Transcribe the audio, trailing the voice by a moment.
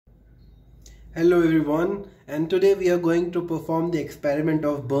Hello everyone, and today we are going to perform the experiment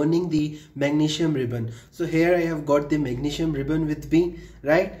of burning the magnesium ribbon. So here I have got the magnesium ribbon with me,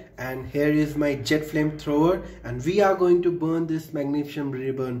 right? And here is my jet flame thrower, and we are going to burn this magnesium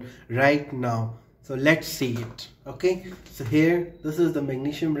ribbon right now. So let's see it. Okay, so here this is the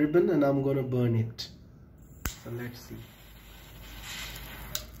magnesium ribbon and I'm gonna burn it. So let's see.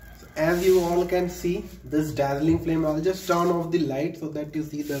 As you all can see, this dazzling flame, I'll just turn off the light so that you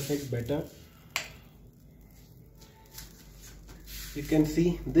see the effect better. You can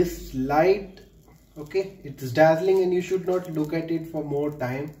see this light, okay, it's dazzling and you should not look at it for more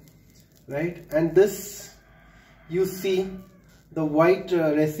time, right? And this, you see the white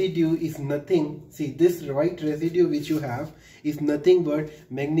residue is nothing. See, this white residue which you have is nothing but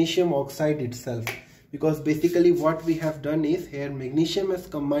magnesium oxide itself. Because basically what we have done is here magnesium is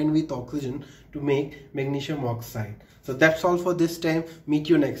combined with oxygen to make magnesium oxide. So that's all for this time. Meet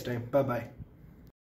you next time. Bye bye.